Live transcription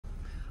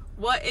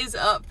What is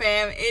up,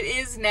 fam? It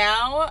is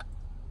now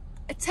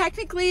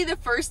technically the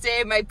first day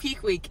of my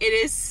peak week. It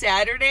is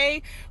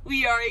Saturday.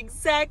 We are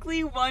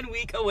exactly 1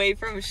 week away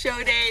from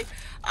show day.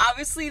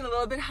 Obviously in a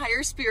little bit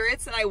higher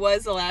spirits than I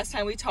was the last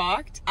time we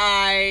talked.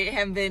 I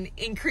have been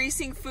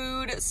increasing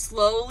food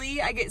slowly.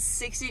 I get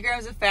 60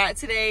 grams of fat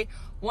today,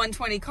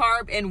 120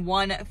 carb, and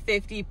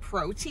 150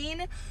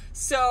 protein.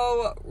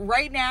 So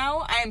right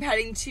now I'm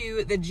heading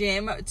to the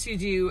gym to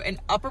do an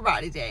upper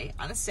body day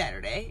on a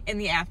Saturday in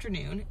the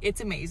afternoon.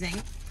 It's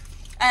amazing.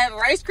 I have a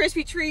Rice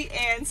Krispie treat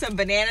and some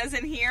bananas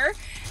in here.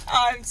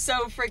 I'm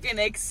so freaking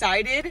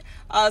excited.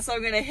 So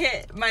I'm gonna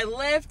hit my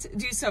lift,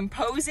 do some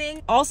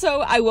posing. Also,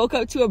 I woke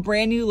up to a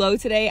brand new low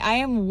today. I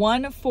am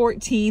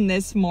 114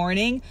 this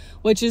morning,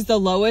 which is the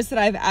lowest that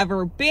I've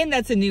ever been.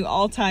 That's a new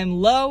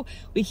all-time low.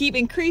 We keep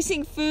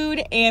increasing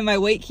food and my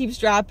weight keeps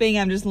dropping.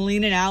 I'm just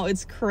leaning out.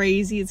 It's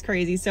crazy, it's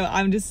crazy. So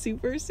I'm just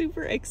super,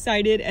 super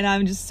excited and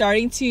I'm just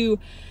starting to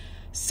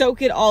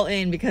soak it all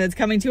in because it's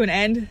coming to an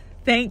end.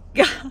 Thank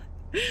God.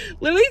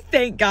 Literally,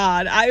 thank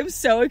God. I am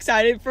so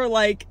excited for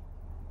like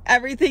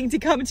everything to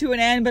come to an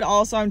end, but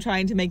also I'm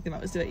trying to make the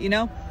most of it, you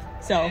know?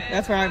 So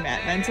that's where I'm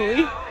at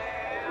mentally.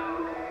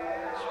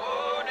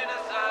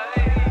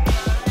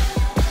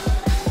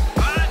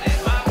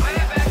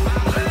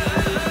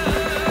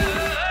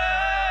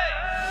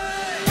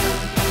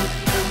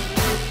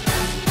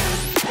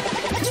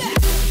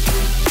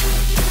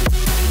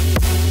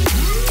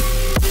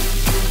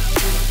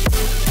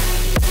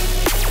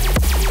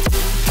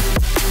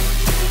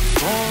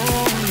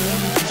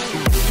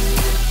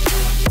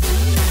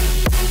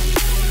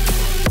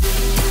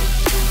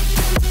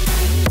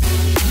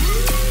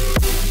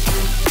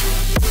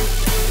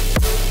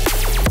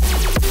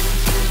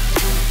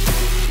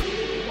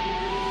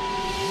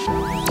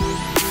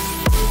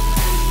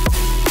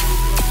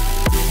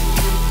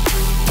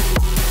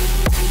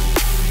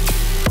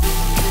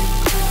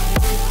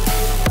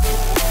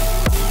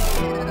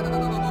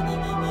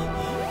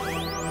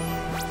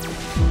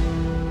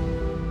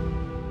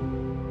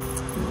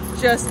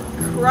 Just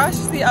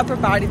crushed the upper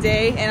body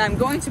day and I'm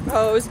going to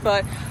pose,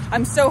 but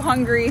I'm so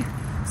hungry,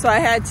 so I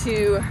had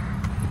to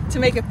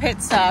make a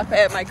pit stop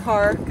at my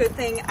car. Good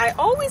thing I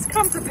always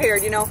come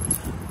prepared, you know.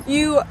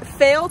 You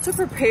fail to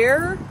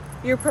prepare,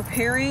 you're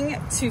preparing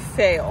to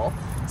fail.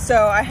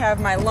 So I have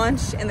my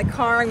lunch in the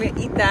car. I'm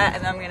gonna eat that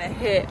and I'm gonna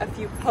hit a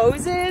few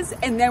poses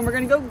and then we're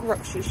gonna go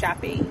grocery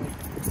shopping.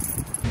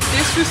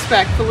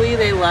 Disrespectfully,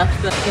 they left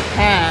the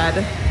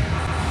pad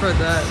for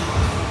the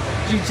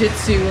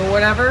jiu-jitsu or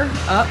whatever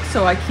up,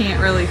 so I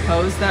can't really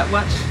pose that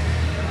much,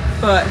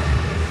 but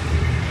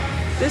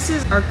this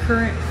is our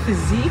current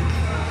physique.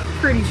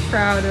 Pretty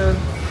proud of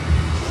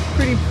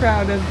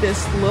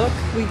this look.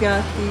 We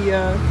got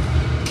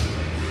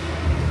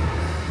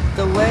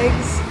the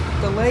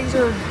legs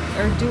are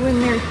doing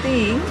their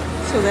thing,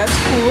 so that's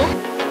cool.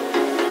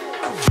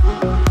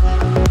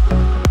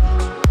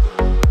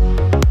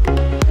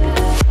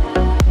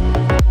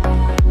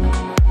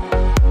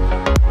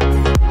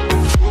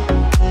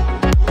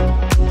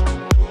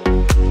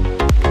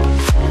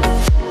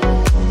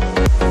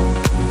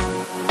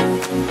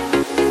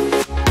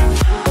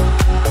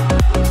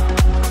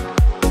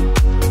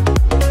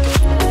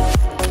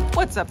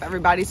 What's up,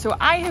 everybody? So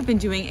I have been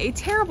doing a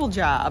terrible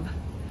job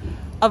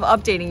of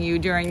updating you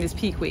during this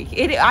peak week.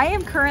 I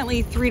am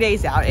currently 3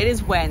 days out. It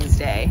is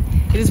Wednesday.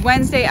 It is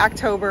Wednesday,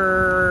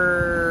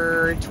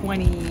 October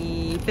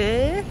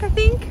 25th, I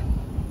think.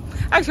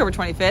 October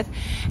 25th.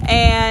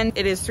 And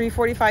it is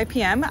 3:45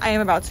 p.m. I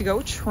am about to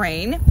go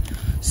train.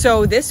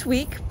 So this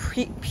week,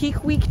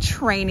 peak week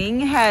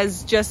training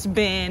has just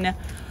been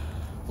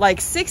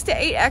like 6 to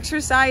 8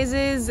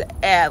 exercises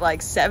at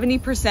like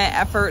 70%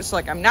 effort. So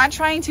like I'm not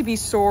trying to be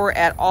sore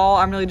at all.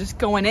 I'm really just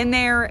going in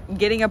there,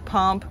 getting a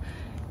pump,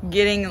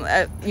 getting,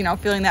 you know,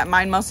 feeling that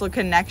mind muscle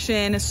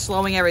connection,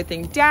 slowing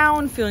everything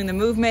down, feeling the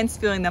movements,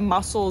 feeling the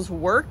muscles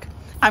work.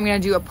 I'm gonna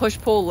do a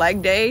push-pull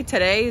leg day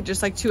today,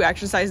 just like 2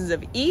 exercises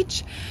of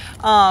each.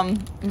 I'm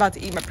about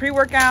to eat my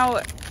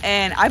pre-workout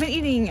and I've been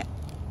eating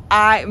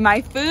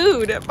my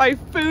food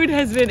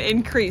has been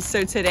increased.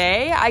 So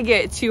today I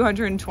get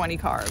 220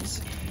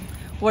 carbs.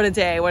 What a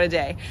day, what a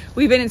day.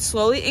 We've been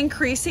slowly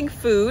increasing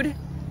food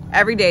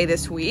every day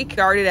this week.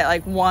 Started at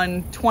like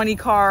 120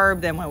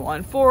 carb, then went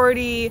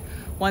 140,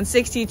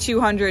 160,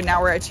 200, now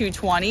we're at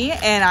 220,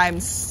 and I'm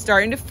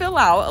starting to fill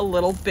out a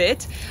little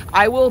bit.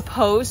 I will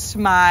post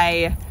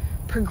my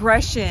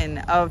progression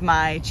of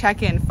my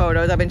check-in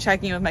photos. I've been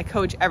checking in with my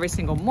coach every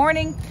single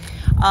morning.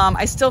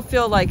 I still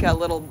feel like a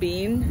little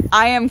bean.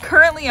 I am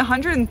currently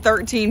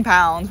 113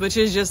 pounds, which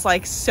is just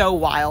like so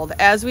wild.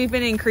 As we've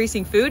been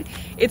increasing food,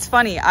 it's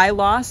funny, I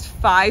lost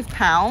 5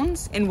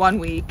 pounds in 1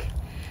 week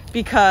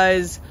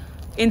because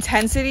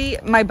intensity,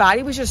 my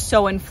body was just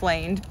so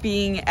inflamed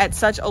being at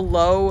such a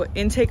low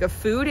intake of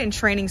food and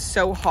training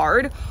so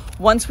hard.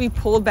 Once we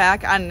pulled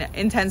back on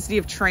intensity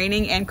of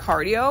training and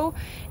cardio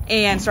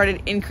and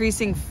started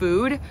increasing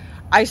food,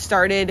 I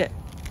started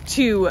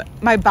to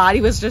my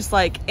body was just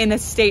like in a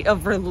state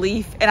of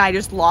relief, and I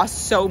just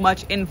lost so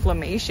much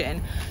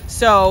inflammation.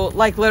 So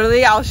like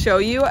literally I'll show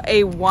you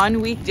a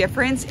 1 week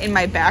difference in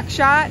my back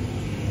shot.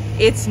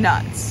 It's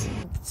nuts.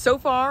 So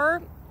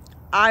far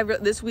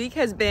this week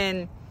has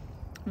been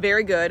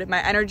very good.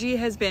 My energy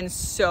has been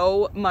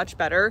so much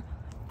better.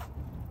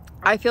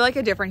 I feel like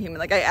a different human.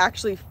 Like I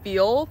actually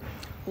feel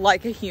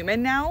like a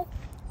human now,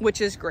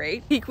 which is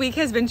great. Peak week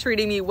has been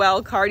treating me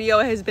well.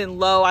 Cardio has been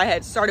low. I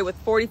had started with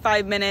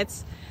 45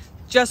 minutes,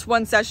 just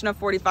one session of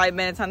 45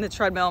 minutes on the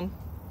treadmill,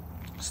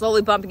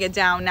 slowly bumping it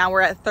down. Now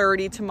we're at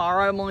 30.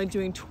 Tomorrow I'm only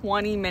doing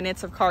 20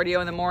 minutes of cardio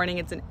in the morning.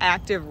 It's an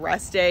active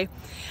rest day.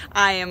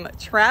 I am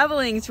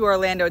traveling to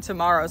Orlando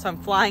tomorrow, so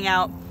I'm flying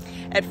out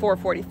at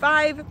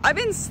 4:45. I've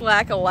been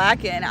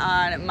slack-a-lacking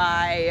on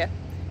my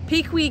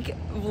peak week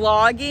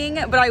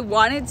vlogging, but I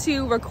wanted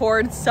to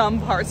record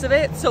some parts of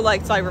it so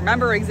I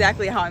remember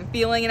exactly how I'm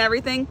feeling and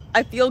everything.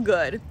 I feel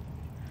good.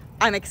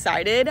 I'm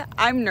excited.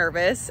 I'm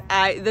nervous.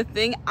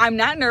 I'm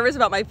not nervous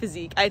about my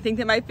physique. I think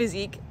that my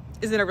physique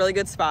is in a really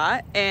good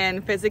spot,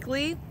 and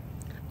physically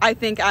I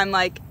think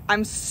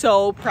I'm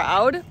so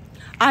proud.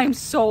 I'm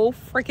so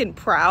freaking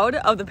proud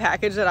of the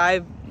package that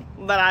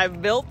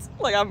I've built.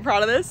 Like, I'm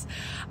proud of this.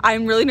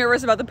 I'm really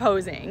nervous about the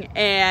posing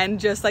and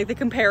just like the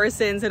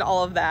comparisons and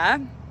all of that,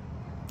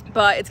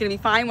 but it's gonna be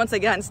fine. Once I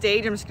get on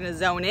stage, I'm just gonna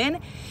zone in,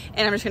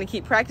 and I'm just gonna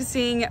keep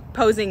practicing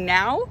posing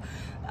now.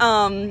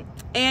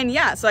 And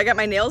yeah, so I got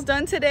my nails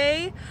done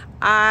today.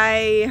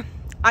 I've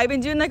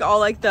been doing like all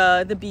like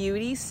the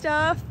beauty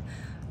stuff.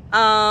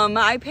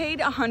 I paid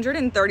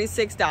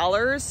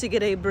 $136 to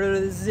get a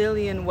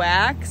Brazilian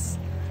wax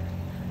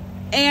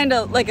and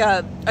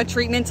a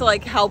treatment to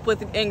like help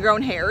with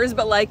ingrown hairs.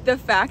 But like the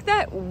fact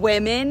that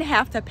women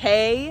have to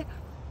pay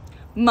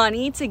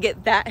money to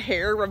get that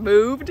hair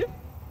removed,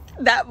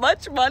 that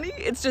much money,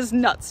 it's just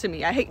nuts to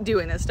me. I hate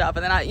doing this stuff.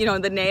 And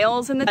then the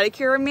nails and the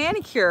pedicure and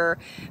manicure,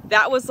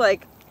 that was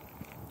like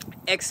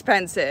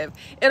expensive.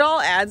 It all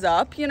adds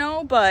up,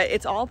 but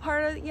it's all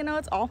part of,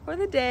 it's all for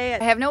the day.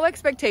 I have no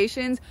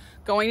expectations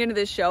going into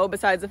this show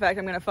besides the fact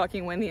I'm gonna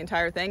fucking win the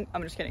entire thing.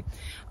 I'm just kidding.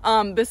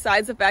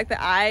 Besides the fact that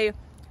I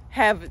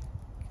have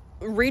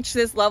reached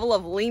this level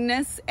of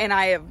leanness and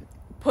I have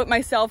put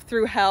myself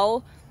through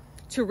hell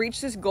to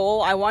reach this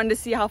goal. I wanted to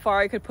see how far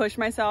I could push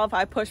myself.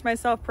 I pushed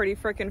myself pretty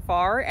freaking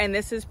far, and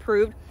this has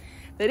proved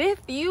that if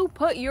you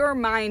put your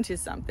mind to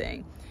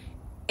something,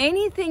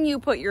 anything you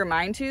put your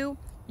mind to,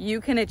 you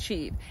can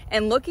achieve.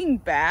 And looking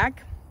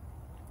back,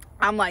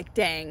 I'm like,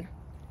 dang,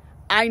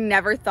 I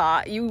never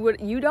thought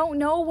you don't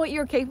know what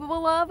you're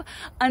capable of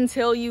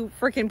until you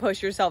freaking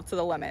push yourself to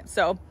the limit.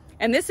 So,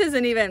 and this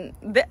isn't even,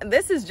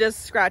 this is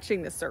just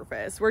scratching the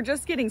surface. We're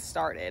just getting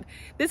started.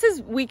 This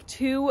is week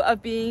 2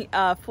 of being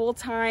a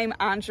full-time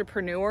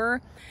entrepreneur.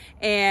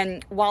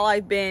 And while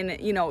I've been,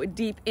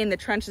 deep in the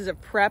trenches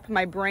of prep,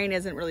 my brain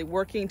isn't really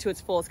working to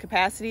its fullest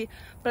capacity,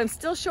 but I'm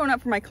still showing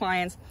up for my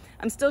clients.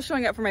 I'm still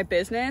showing up for my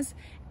business.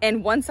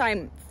 And once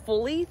I'm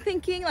fully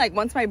thinking, like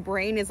once my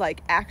brain is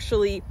like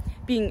actually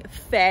being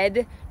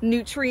fed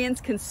nutrients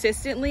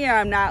consistently, and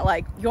I'm not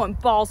like going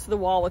balls to the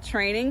wall with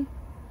training,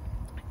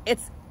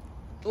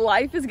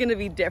 life is gonna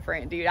be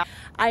different, dude.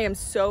 I am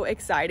so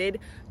excited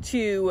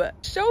to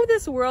show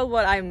this world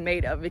what I'm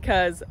made of,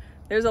 because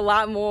there's a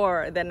lot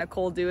more that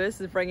Nicole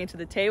Dewis is bringing to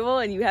the table,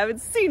 and you haven't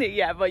seen it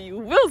yet, but you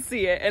will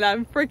see it, and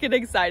I'm freaking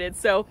excited.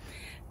 So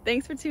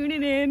thanks for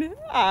tuning in.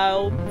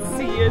 I'll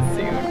see you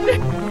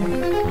soon.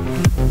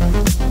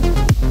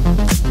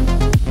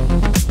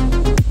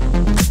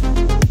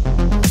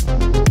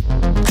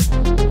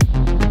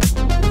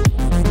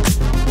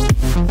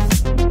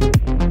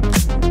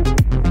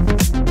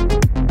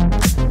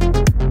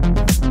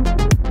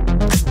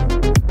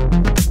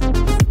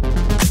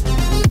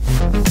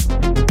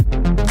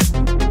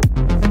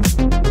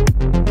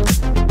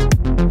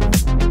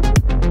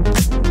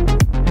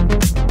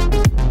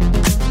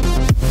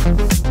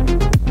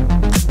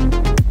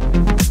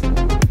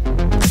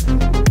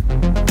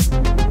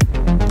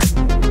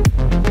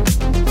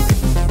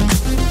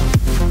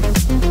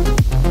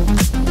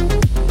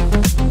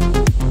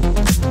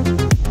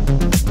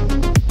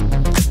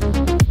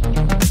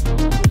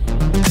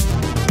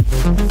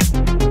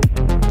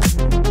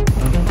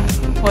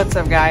 What's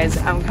up, guys?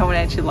 I'm coming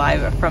at you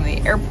live from the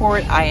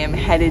airport. I am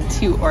headed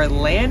to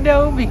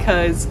Orlando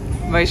because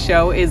my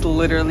show is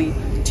literally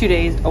 2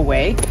 days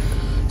away.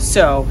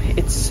 So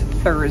it's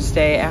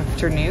Thursday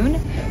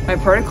afternoon. My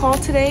protocol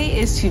today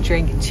is to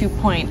drink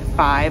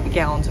 2.5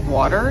 gallons of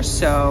water.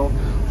 So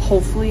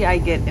hopefully I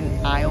get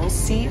an aisle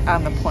seat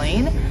on the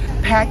plane.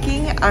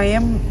 Packing,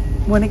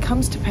 when it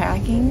comes to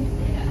packing,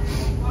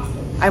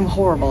 I'm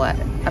horrible at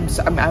it.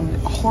 I'm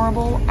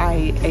horrible.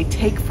 I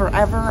take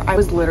forever. I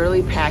was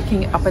literally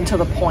packing up until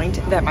the point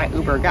that my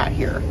Uber got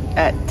here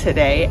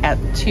today at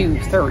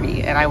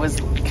 2:30, and I was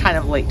kind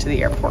of late to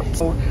the airport.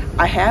 So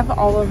I have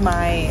all of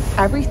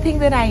everything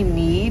that I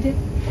need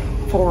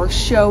for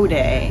show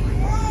day.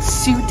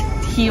 Suit,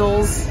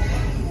 heels,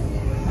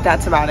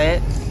 that's about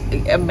it.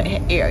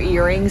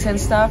 Earrings and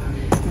stuff,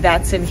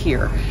 that's in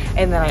here.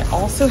 And then I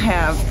also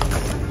have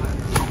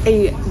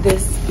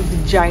this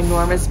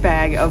ginormous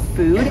bag of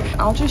food.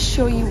 I'll just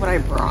show you what I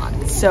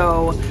brought.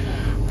 So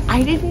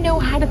I didn't know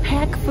how to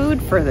pack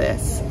food for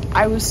this.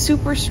 I was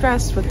super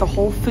stressed with the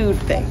whole food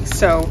thing.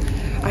 So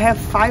I have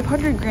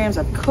 500 grams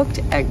of cooked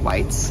egg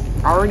whites,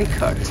 already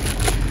cooked.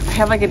 I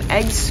have like an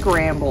egg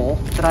scramble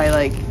that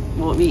I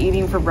will be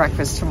eating for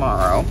breakfast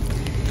tomorrow.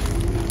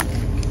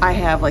 I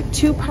have like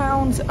 2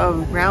 pounds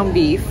of ground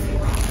beef,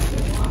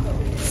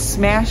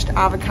 smashed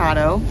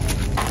avocado,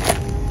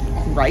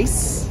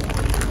 rice,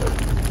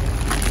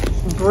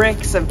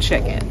 bricks of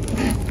chicken.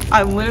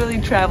 I'm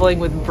literally traveling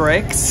with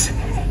bricks.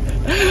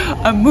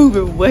 I'm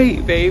moving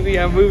weight, baby.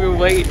 I'm moving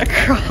weight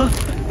across.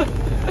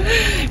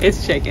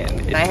 It's chicken.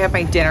 And I have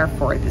my dinner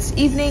for this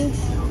evening.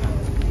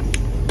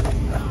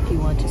 If you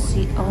want to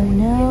see, oh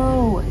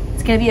no,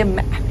 it's gonna be I'm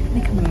gonna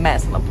make a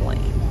mess on the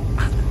plane.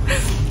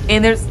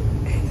 And there's,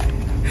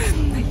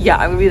 yeah,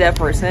 I'm gonna be that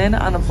person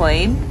on the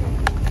plane.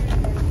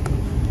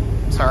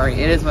 Sorry,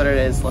 it is what it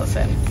is.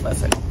 Listen.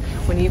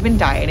 When you've been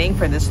dieting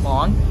for this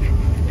long,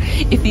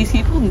 if these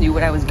people knew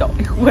what I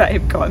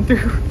have gone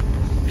through,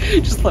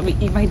 just let me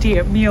eat my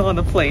damn meal on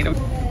the plane. Okay.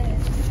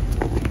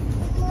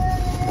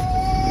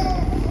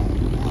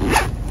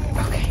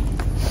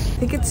 I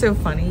think it's so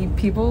funny.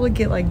 People would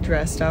get like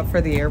dressed up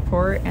for the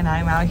airport and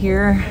I'm out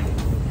here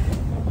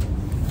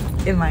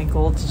in my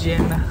Gold's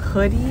Gym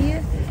hoodie.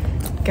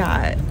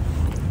 Got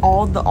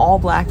all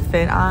black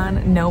fit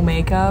on, no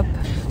makeup.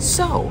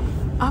 So,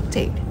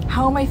 update.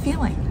 How am I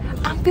feeling?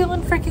 I'm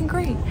feeling freaking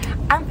great.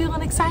 I'm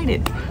feeling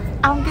excited.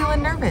 I'm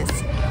feeling nervous.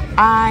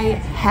 I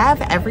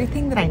have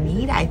everything that I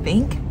need, I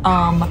think.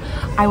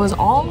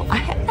 I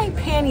had my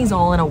panties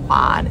all in a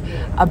wad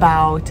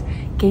about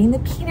getting the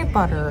peanut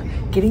butter,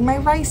 getting my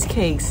rice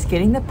cakes,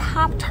 getting the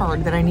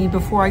Pop-Tart that I need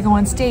before I go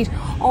on stage,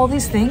 all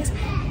these things.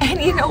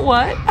 And you know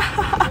what?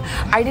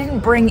 I didn't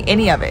bring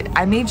any of it.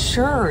 I made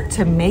sure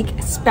to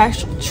make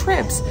special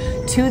trips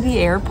to the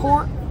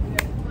airport.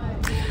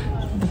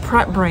 The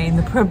prep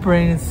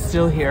brain is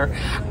still here.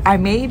 I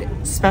made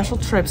special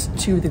trips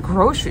to the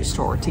grocery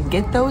store to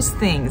get those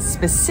things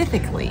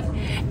specifically.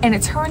 And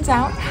it turns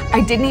out I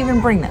didn't even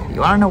bring them.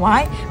 You wanna know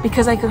why?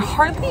 Because I could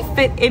hardly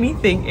fit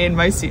anything in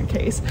my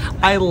suitcase.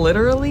 I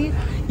literally,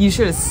 you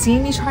should have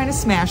seen me trying to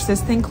smash this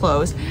thing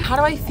closed. How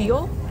do I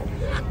feel?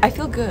 I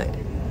feel good.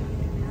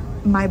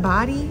 My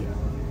body,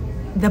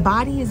 the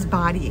body is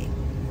bodying.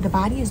 The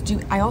body is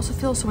I also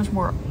feel so much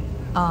more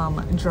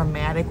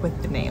dramatic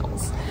with the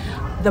nails.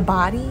 The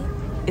body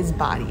is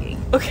bodying.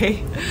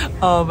 Okay.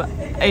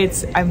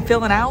 I'm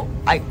filling out.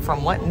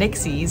 From what Nick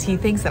sees, he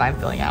thinks that I'm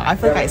filling out. I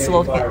feel like I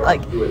still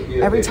like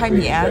every time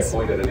he asks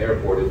me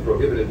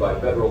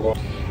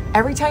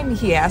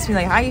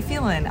like, how you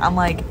feeling? I'm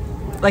like,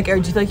 or do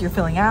you feel like you're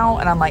filling out?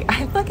 And I'm like, I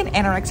feel like an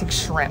anorexic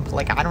shrimp.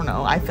 Like, I don't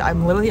know.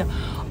 I'm literally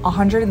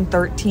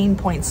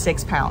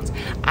 113.6 pounds.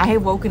 I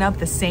have woken up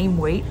the same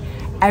weight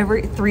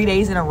every 3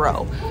 days in a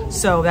row.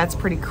 So that's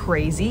pretty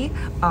crazy.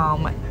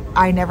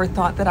 I never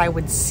thought that I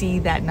would see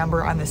that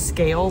number on the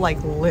scale,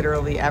 like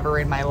literally ever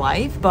in my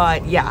life.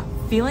 But yeah,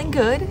 feeling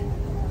good.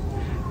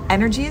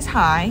 Energy is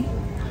high.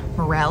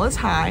 Morale is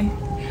high.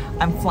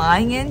 I'm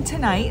flying in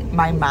tonight.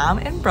 My mom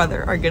and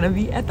brother are gonna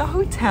be at the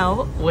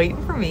hotel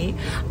waiting for me.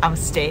 I'm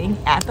staying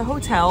at the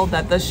hotel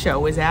that the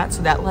show is at,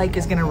 so that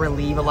is gonna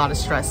relieve a lot of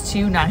stress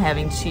too, not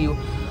having to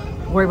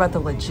worry about the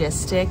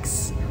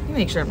logistics. Let me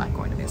make sure I'm not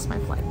going to miss my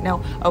flight.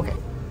 No, okay.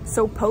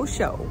 So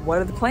post-show, what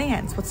are the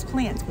plans? What's the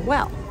plans?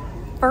 Well,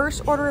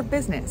 first order of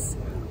business,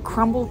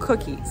 crumble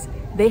cookies.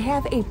 They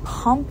have a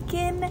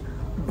pumpkin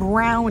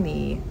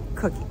brownie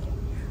cookie.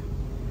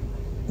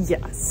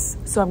 Yes,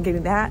 so I'm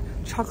getting that,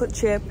 chocolate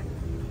chip,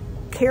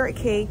 carrot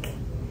cake,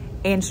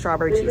 and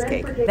strawberry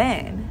cheesecake.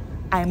 Then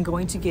I'm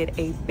going to get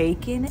a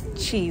bacon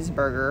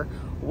cheeseburger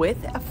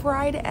with a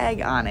fried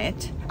egg on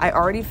it. I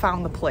already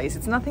found the place.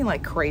 It's nothing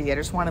like crazy. I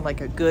just wanted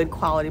like a good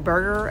quality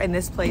burger. And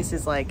this place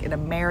is like an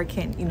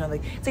American, you know,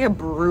 like it's like a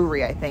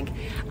brewery, I think.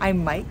 I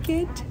might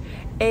get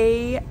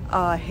a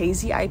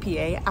hazy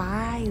IPA.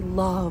 I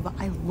love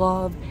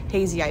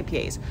hazy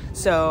IPAs.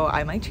 So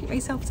I might treat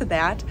myself to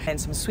that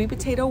and some sweet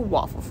potato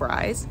waffle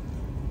fries.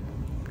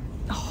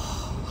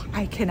 Oh,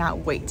 I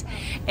cannot wait.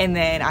 And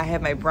then I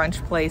have my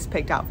brunch place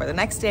picked out for the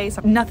next day.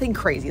 So nothing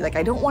crazy. Like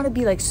I don't want to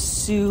be like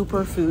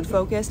super food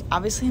focused.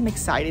 Obviously I'm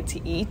excited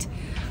to eat,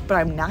 but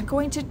I'm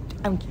gonna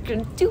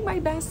do my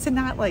best to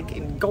not like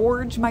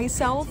engorge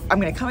myself. I'm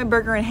gonna cut my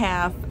burger in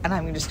half and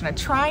I'm just gonna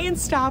try and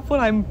stop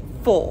when I'm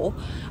full,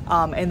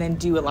 and then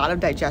do a lot of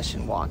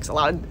digestion walks.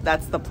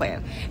 That's the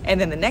plan. And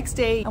then the next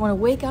day I want to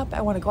wake up,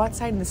 I want to go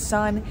outside in the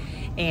sun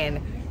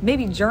and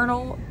maybe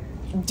journal,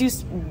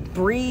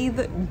 breathe.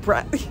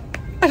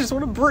 I just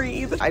want to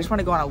breathe. I just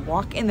want to go on a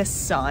walk in the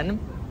sun,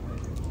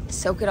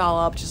 soak it all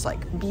up, just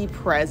like be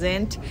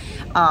present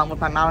with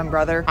my mom and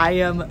brother. I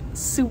am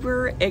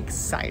super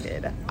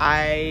excited.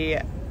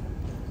 I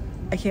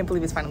can't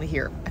believe it's finally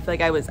here. I feel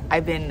like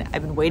I've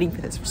been waiting for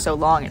this for so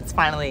long, and it's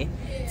finally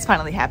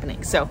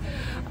happening. So,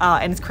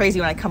 and it's crazy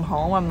when I come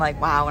home, I'm like,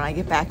 wow, when I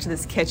get back to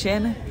this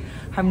kitchen,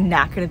 I'm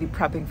not gonna be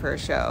prepping for a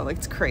show. Like,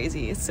 it's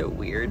crazy, it's so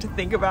weird to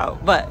think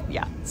about, but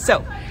yeah.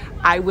 So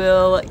I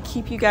will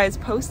keep you guys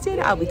posted.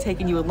 I'll be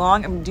taking you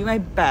along. I'm gonna do my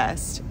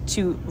best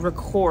to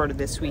record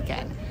this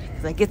weekend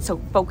because I get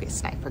so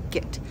focused and I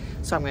forget.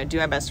 So I'm gonna do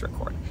my best to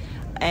record,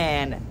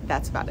 and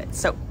that's about it.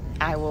 So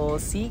I will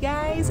see you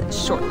guys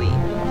shortly.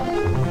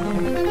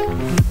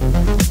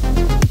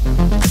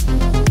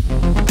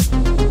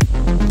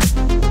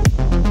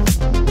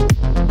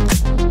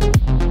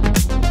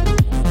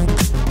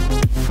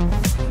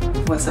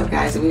 What's up,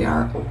 guys? We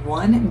are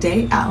one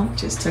day out.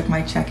 Just took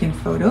my check-in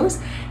photos.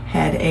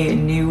 Had a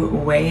new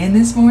weigh-in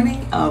this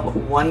morning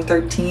of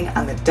 113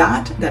 on the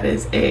dot. That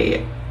is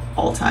a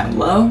all-time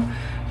low.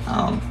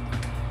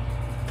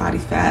 Body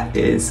fat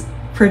is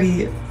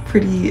pretty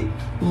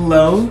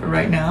low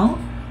right now,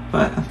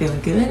 but I'm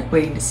feeling good.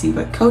 Waiting to see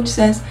what coach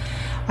says.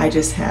 I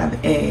just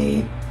have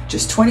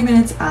just 20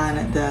 minutes on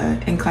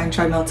the incline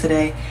treadmill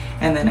today,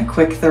 and then a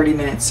quick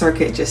 30-minute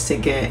circuit just to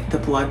get the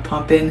blood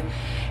pumping.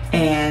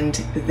 And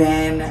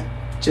then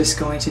just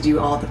going to do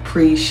all the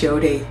pre-show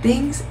day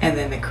things, and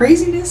then the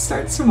craziness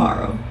starts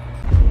tomorrow.